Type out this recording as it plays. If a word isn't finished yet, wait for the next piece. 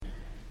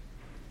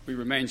We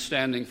remain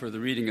standing for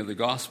the reading of the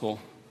Gospel,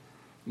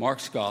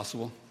 Mark's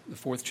Gospel, the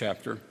 4th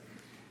chapter,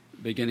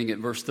 beginning at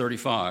verse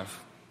 35.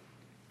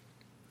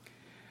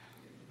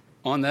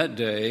 On that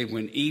day,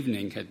 when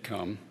evening had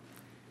come,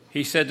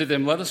 he said to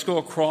them, "Let us go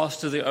across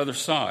to the other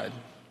side."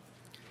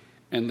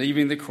 And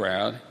leaving the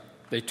crowd,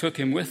 they took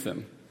him with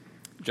them,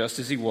 just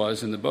as he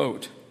was in the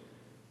boat.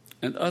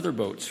 And other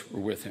boats were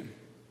with him.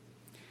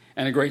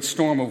 And a great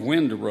storm of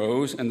wind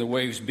arose, and the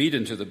waves beat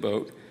into the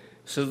boat,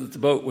 so that the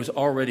boat was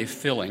already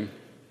filling.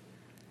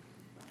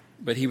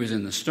 But he was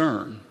in the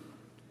stern,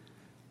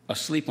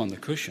 asleep on the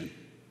cushion.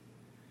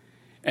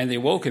 And they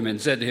woke him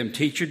and said to him,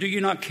 "Teacher, do you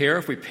not care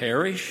if we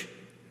perish?"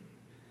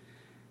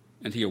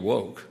 And he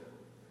awoke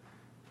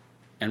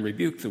and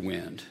rebuked the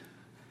wind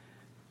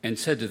and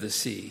said to the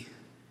sea,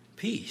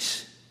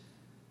 "Peace,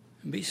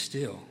 be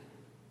still."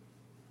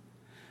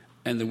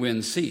 And the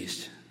wind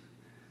ceased,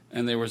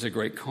 and there was a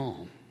great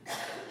calm.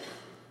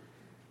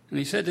 And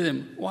he said to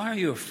them, "Why are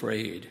you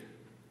afraid?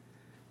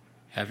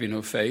 Have you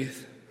no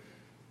faith?"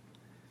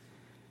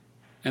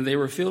 And they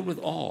were filled with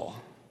awe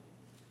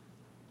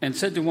and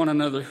said to one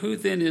another, "Who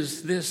then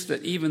is this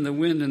that even the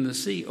wind and the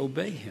sea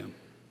obey him?"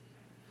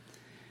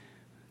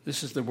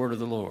 This is the word of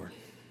the Lord.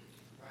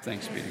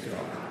 Thanks be to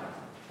God.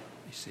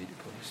 Be seated,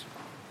 please.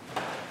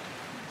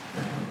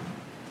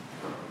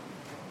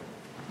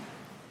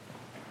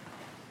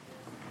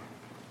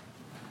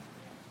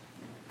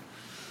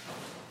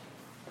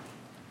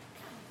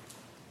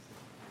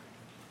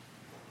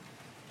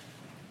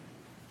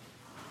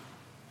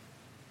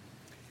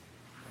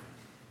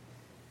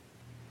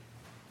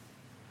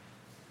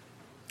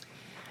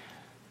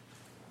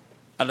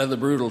 Out of the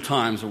brutal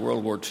times of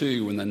World War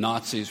II, when the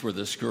Nazis were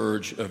the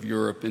scourge of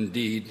Europe,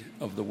 indeed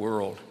of the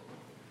world,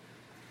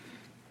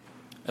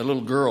 a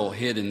little girl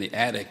hid in the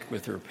attic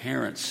with her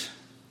parents,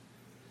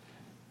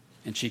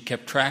 and she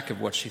kept track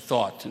of what she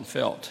thought and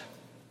felt.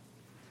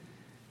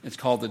 It's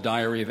called the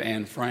Diary of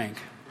Anne Frank.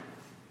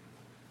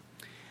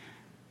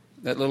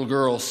 That little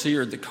girl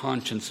seared the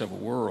conscience of a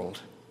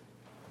world,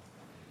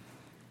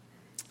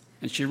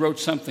 and she wrote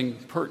something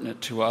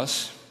pertinent to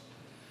us.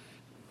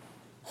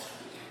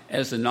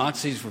 As the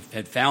Nazis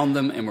had found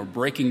them and were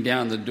breaking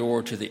down the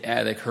door to the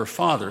attic, her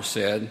father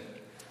said,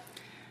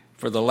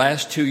 "For the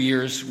last 2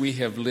 years we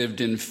have lived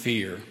in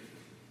fear.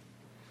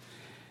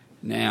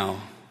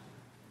 Now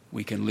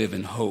we can live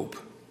in hope."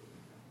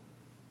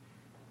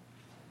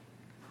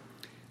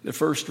 The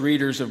first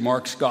readers of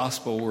Mark's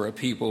Gospel were a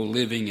people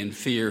living in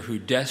fear who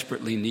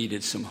desperately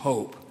needed some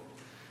hope.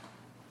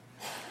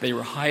 They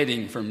were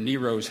hiding from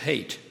Nero's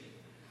hate.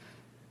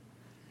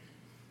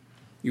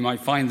 You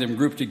might find them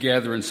grouped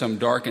together in some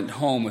darkened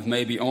home with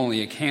maybe only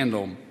a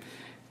candle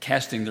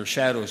casting their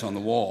shadows on the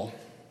wall,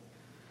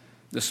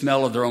 the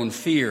smell of their own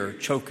fear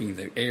choking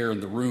the air in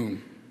the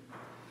room.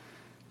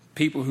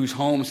 People whose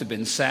homes have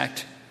been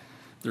sacked,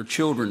 their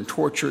children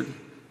tortured,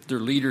 their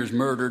leaders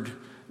murdered,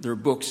 their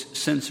books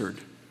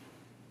censored.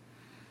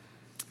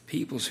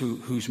 People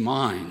whose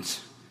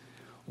minds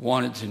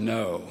wanted to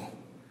know,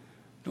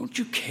 "Don't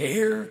you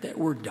care that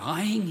we're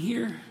dying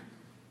here?"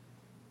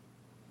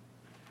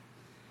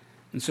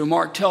 And so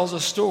Mark tells a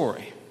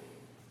story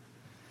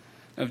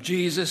of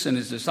Jesus and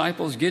his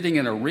disciples getting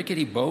in a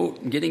rickety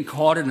boat and getting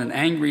caught in an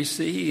angry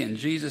sea, and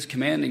Jesus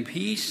commanding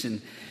peace.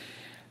 And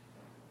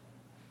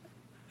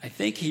I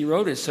think he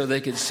wrote it so they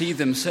could see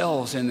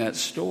themselves in that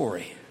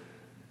story.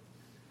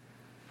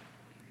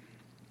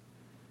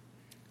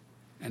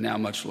 And now,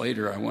 much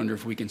later, I wonder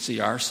if we can see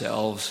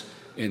ourselves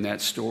in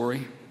that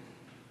story.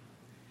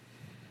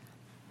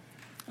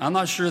 I'm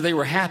not sure they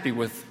were happy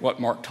with what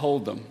Mark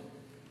told them.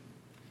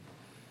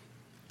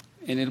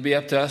 And it'll be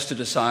up to us to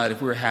decide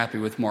if we're happy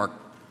with Mark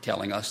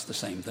telling us the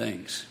same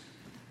things.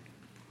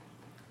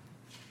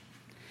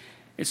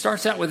 It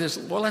starts out with this,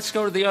 well, let's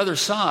go to the other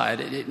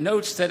side. It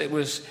notes that it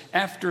was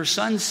after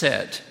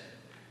sunset.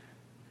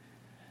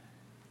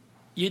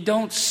 You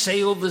don't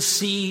sail the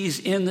seas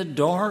in the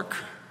dark.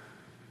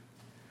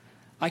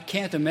 I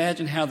can't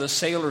imagine how the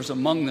sailors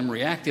among them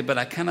reacted, but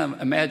I kind of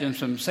imagine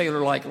some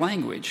sailor-like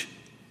language.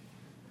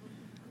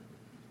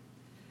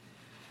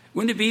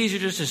 Wouldn't it be easier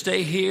just to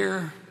stay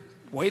here?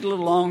 Wait a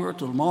little longer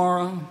till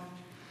tomorrow?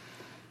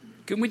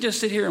 Couldn't we just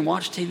sit here and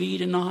watch TV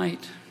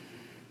tonight?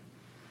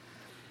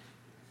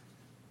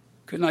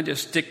 Couldn't I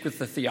just stick with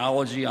the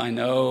theology I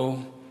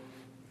know?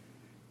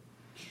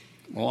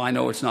 Well, I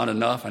know it's not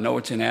enough. I know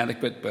it's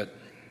inadequate, but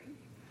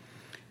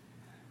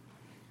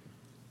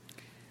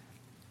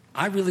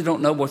I really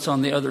don't know what's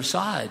on the other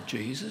side,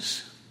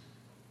 Jesus.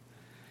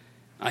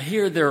 I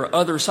hear there are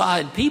other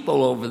side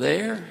people over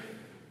there.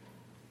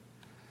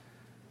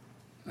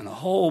 And a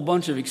whole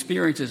bunch of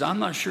experiences I'm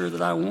not sure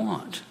that I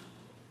want.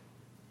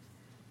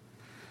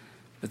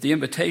 But the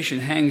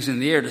invitation hangs in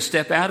the air to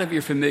step out of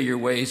your familiar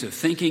ways of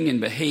thinking and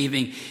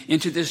behaving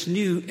into this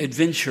new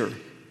adventure.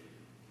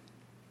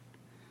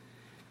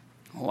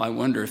 Oh, I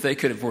wonder if they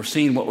could have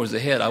foreseen what was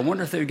ahead. I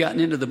wonder if they'd gotten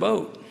into the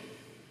boat.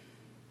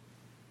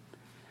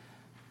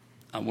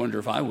 I wonder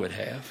if I would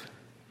have.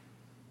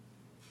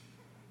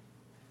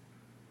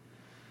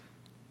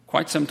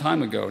 Quite some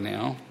time ago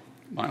now,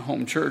 My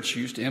home church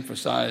used to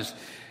emphasize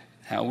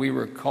how we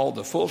were called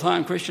the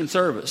full-time Christian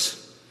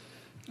service.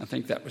 I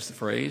think that was the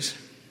phrase.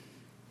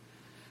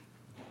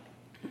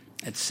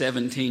 At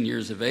 17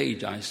 years of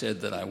age, I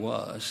said that I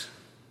was.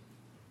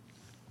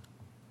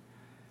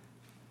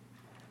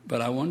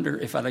 But I wonder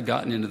if I'd have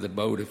gotten into the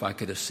boat, if I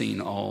could have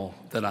seen all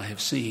that I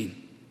have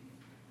seen.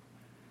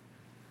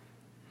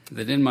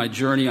 That in my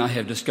journey I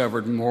have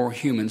discovered more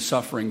human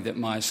suffering than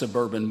my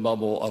suburban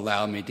bubble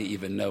allowed me to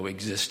even know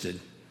existed.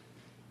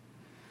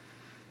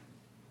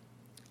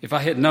 If I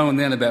had known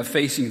then about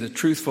facing the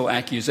truthful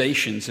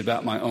accusations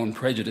about my own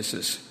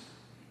prejudices,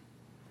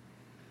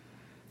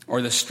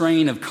 or the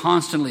strain of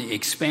constantly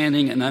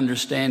expanding an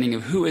understanding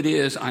of who it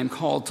is I'm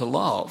called to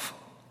love,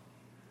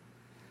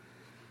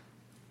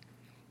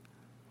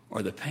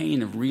 or the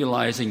pain of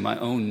realizing my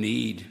own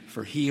need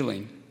for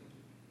healing,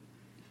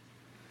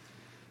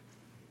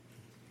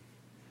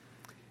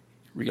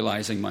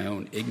 realizing my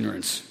own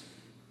ignorance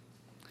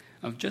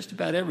of just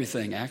about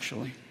everything,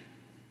 actually.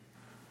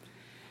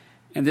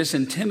 And this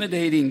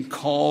intimidating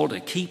call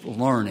to keep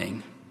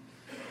learning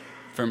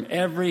from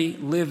every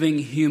living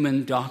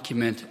human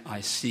document I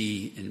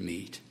see and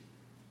meet.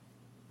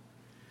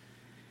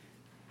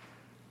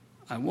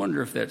 I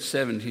wonder if that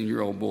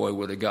 17-year-old boy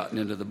would have gotten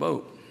into the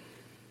boat.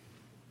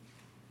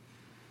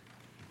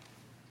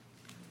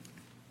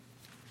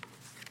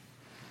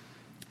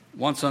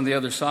 Once on the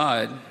other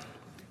side,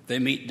 they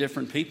meet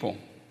different people.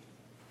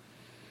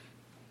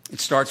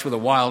 It starts with a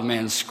wild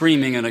man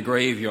screaming in a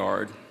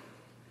graveyard.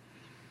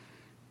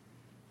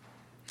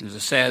 There's a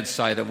sad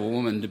sight of a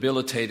woman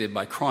debilitated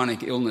by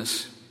chronic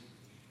illness.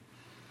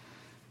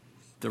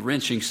 The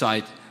wrenching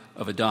sight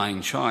of a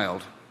dying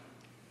child.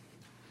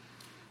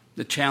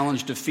 The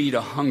challenge to feed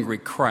a hungry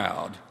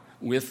crowd.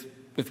 With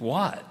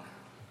what?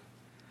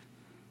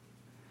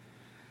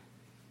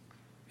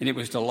 And it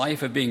was the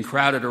life of being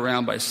crowded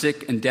around by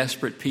sick and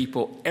desperate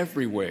people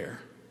everywhere.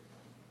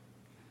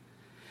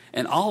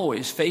 And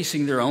always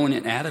facing their own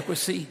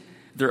inadequacy,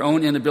 their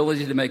own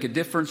inability to make a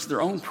difference,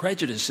 their own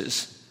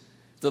prejudices,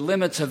 the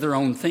limits of their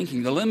own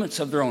thinking, the limits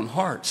of their own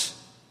hearts.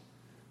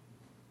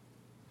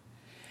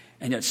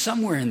 And yet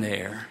somewhere in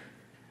there,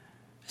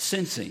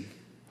 sensing,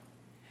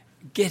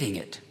 getting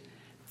it.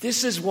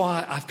 This is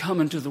why I've come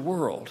into the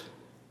world.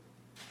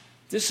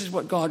 This is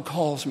what God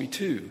calls me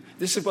to.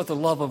 This is what the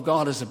love of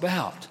God is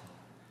about.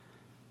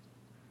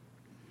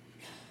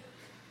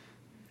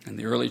 And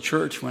the early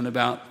church went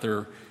about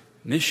their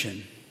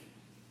mission.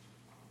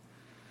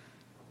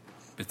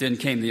 But then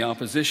came the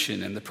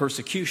opposition and the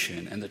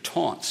persecution and the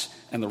taunts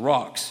and the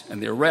rocks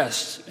and the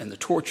arrests and the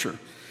torture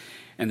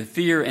and the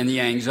fear and the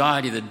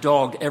anxiety that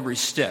dogged every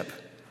step.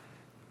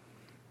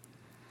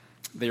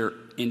 They're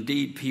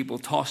indeed people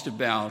tossed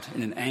about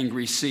in an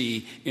angry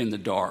sea in the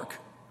dark.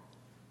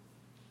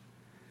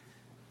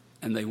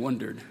 And they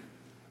wondered,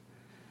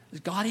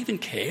 does God even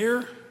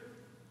care?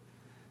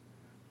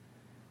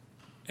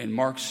 And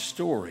Mark's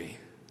story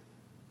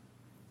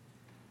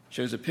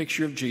shows a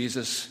picture of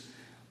Jesus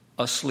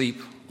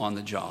asleep on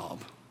the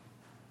job.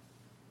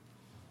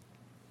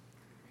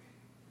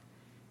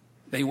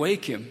 They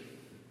wake him,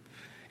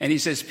 and he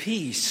says,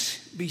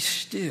 "Peace, be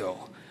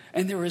still."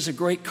 And there is a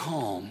great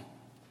calm.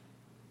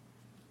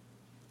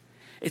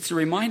 It's a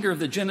reminder of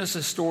the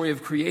Genesis story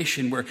of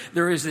creation where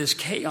there is this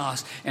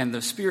chaos and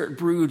the Spirit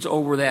broods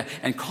over that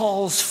and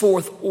calls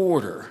forth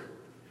order.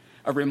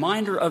 A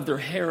reminder of their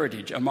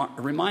heritage, a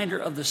reminder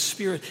of the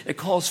Spirit. It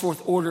calls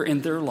forth order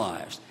in their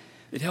lives.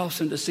 It helps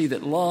them to see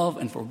that love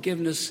and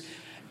forgiveness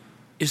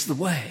is the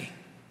way.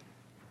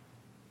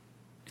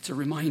 It's a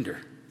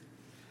reminder.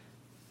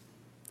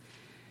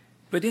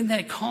 But in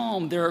that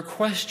calm, there are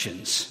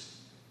questions.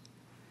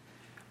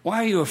 Why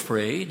are you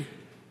afraid?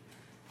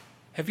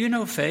 Have you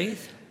no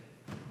faith?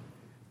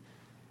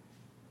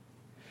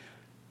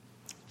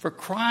 For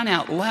crying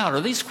out loud,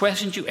 are these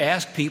questions you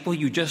ask people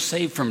you just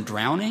saved from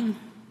drowning?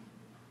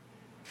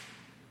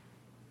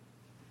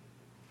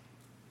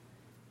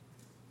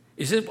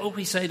 Is it what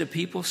we say to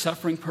people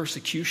suffering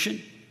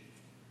persecution?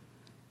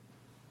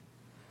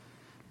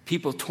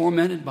 People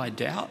tormented by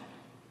doubt?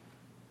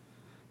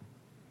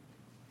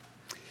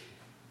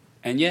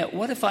 And yet,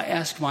 what if I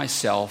ask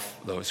myself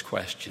those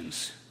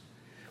questions?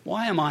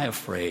 Why am I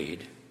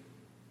afraid?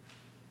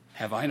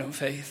 Have I no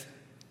faith?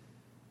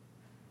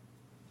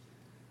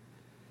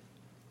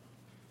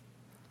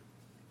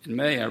 In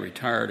May, I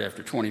retired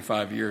after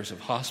 25 years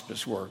of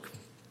hospice work,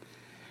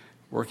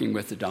 working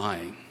with the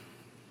dying.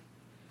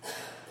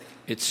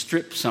 It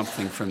stripped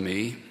something from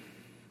me,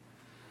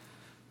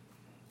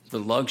 the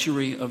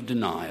luxury of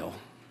denial.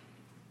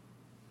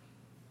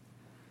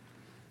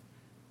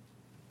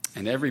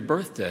 And every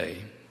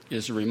birthday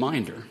is a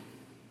reminder,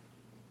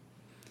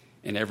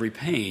 and every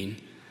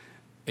pain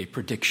a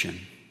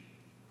prediction.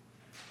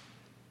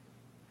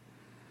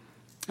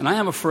 And I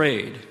am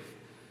afraid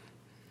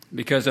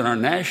because in our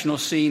national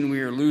scene we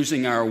are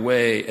losing our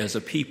way as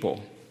a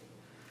people.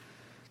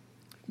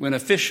 When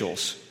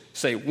officials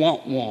say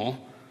 "wah wah"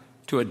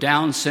 to a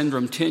Down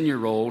syndrome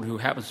 10-year-old who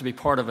happens to be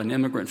part of an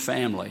immigrant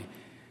family.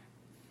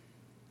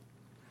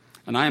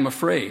 And I am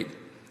afraid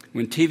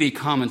When TV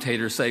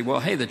commentators say, well,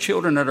 hey, the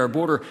children at our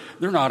border,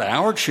 they're not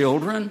our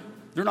children.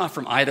 They're not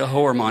from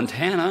Idaho or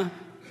Montana.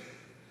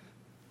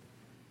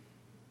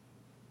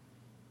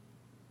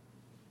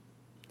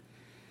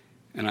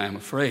 And I am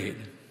afraid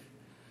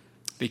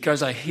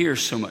because I hear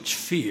so much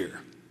fear.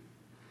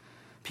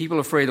 People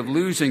afraid of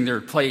losing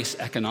their place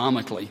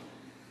economically.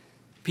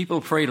 People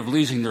afraid of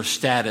losing their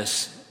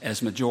status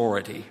as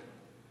majority.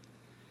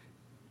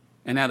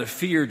 And out of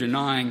fear,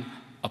 denying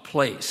a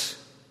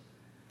place,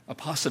 a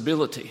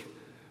possibility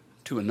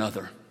to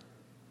another.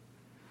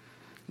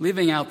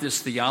 Living out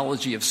this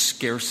theology of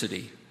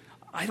scarcity.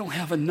 I don't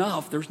have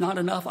enough. There's not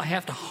enough. I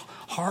have to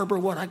harbor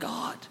what I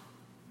got.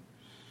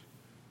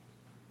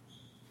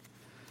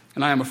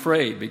 And I am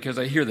afraid because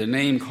I hear the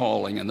name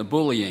calling and the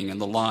bullying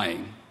and the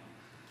lying.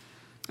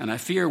 And I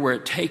fear where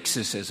it takes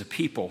us as a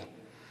people,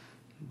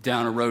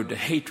 down a road to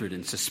hatred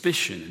and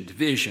suspicion and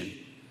division.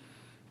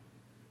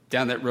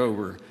 Down that road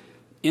where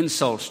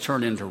insults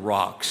turn into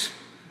rocks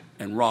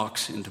and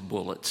rocks into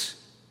bullets.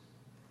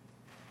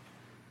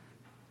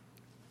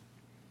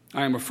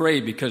 I am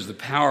afraid because the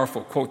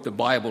powerful quote the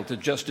Bible to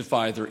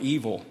justify their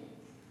evil,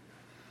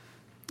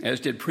 as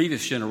did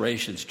previous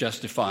generations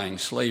justifying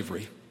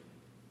slavery.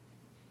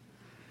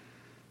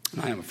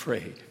 And I am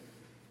afraid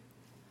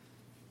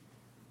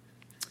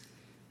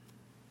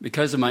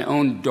because of my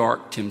own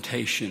dark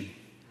temptation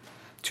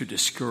to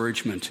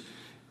discouragement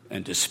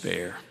and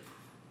despair.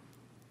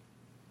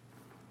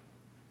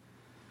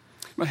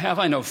 But have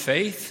I no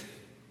faith?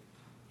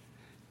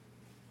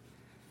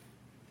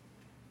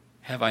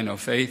 Have I no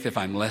faith if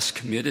I'm less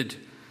committed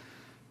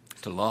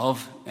to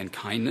love and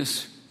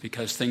kindness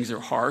because things are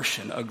harsh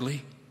and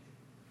ugly?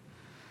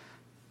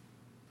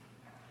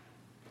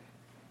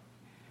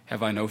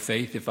 Have I no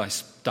faith if I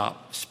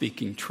stop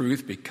speaking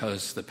truth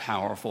because the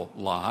powerful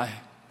lie?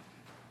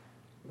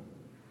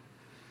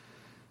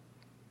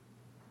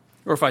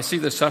 Or if I see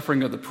the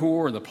suffering of the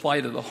poor, the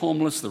plight of the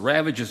homeless, the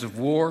ravages of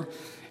war,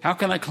 how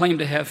can I claim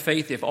to have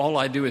faith if all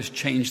I do is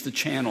change the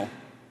channel?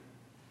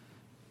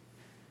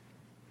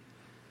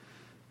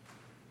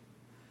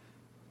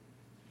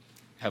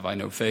 Have I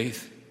no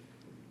faith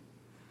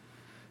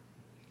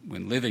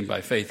when living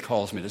by faith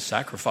calls me to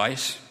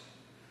sacrifice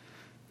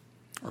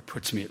or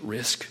puts me at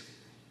risk?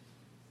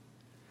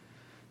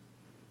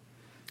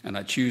 And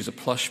I choose a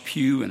plush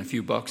pew and a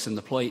few bucks in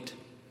the plate.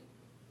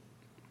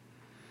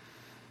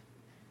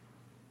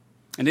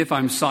 And if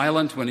I'm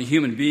silent when a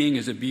human being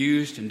is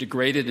abused and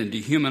degraded and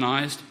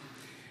dehumanized,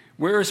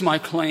 where is my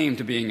claim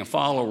to being a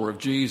follower of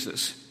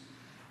Jesus,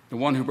 the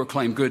one who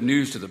proclaimed good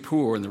news to the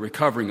poor and the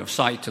recovering of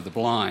sight to the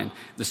blind,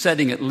 the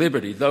setting at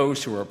liberty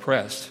those who are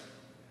oppressed?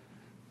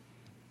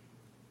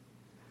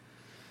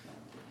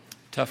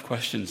 Tough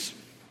questions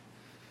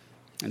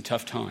and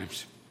tough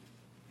times.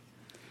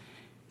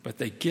 But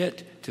they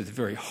get to the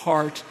very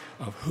heart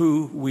of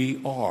who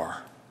we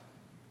are.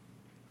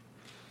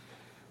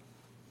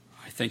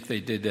 I think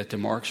they did that to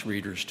Mark's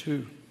readers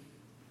too.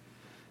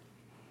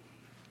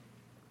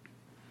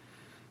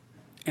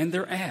 And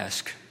they're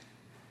asked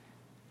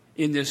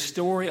in this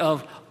story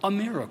of a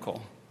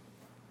miracle.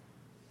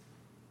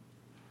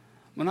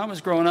 When I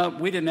was growing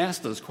up, we didn't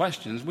ask those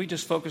questions. We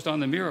just focused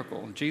on the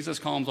miracle. Jesus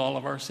calms all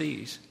of our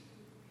seas.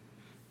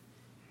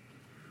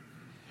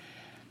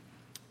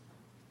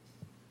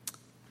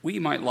 We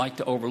might like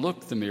to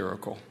overlook the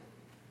miracle.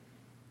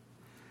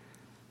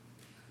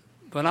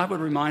 But I would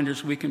remind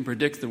us we can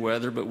predict the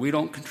weather, but we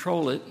don't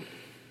control it.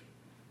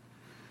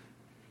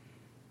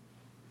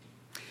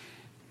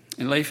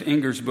 In Leif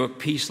Inger's book,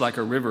 Peace Like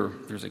a River,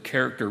 there's a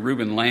character,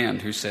 Reuben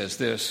Land, who says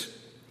this: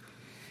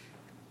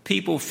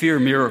 people fear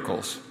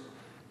miracles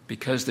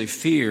because they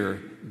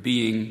fear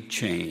being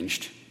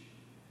changed.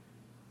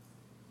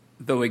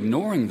 Though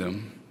ignoring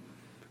them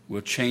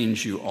will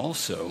change you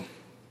also.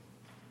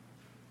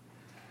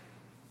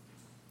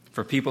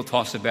 For people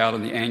tossed about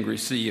in the angry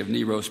sea of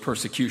Nero's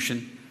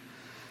persecution,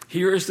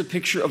 here is the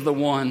picture of the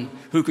one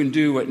who can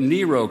do what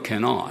Nero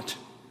cannot.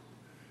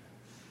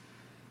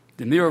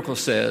 The miracle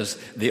says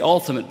the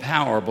ultimate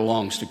power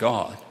belongs to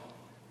God.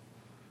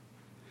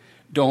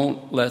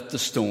 Don't let the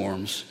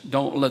storms,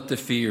 don't let the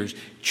fears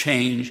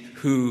change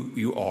who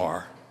you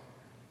are.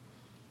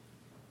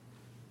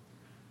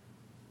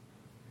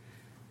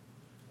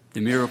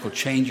 The miracle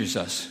changes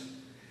us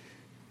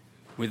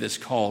with its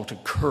call to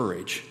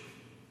courage.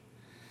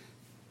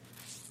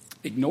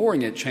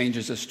 Ignoring it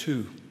changes us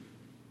too.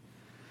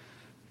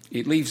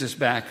 It leaves us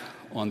back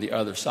on the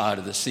other side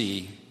of the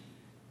sea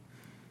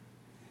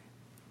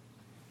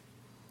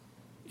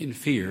in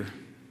fear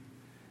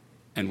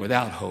and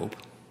without hope.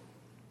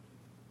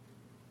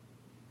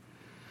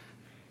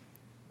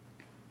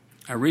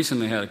 I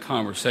recently had a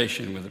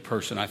conversation with a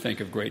person I think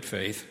of great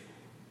faith,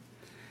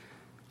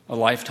 a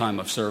lifetime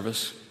of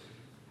service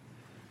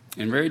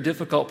in very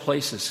difficult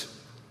places.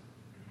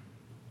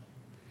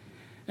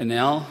 And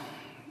now,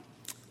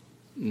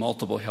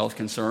 multiple health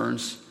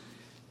concerns,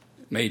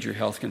 major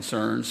health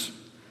concerns,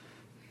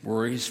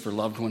 worries for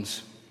loved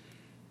ones.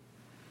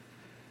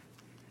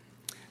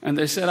 And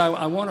they said,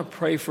 I want to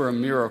pray for a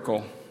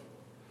miracle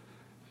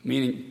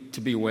meaning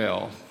to be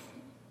well.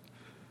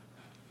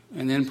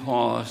 And then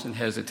paused and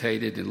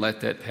hesitated and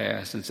let that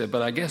pass and said,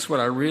 but I guess what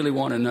I really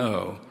want to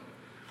know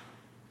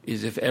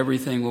is if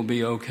everything will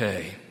be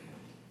okay.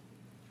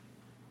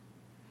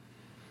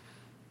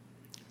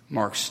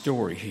 Mark's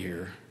story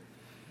here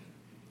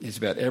is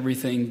about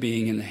everything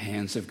being in the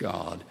hands of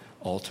God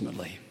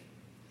ultimately.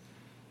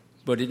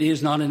 But it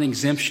is not an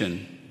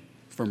exemption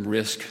from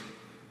risk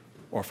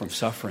or from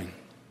suffering,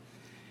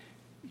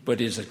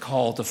 but is a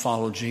call to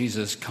follow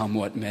Jesus come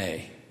what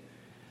may,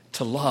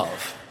 to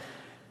love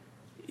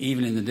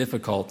even in the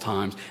difficult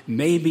times,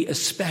 maybe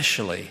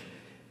especially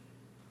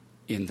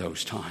in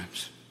those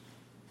times.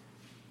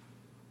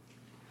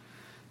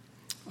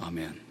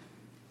 Amen.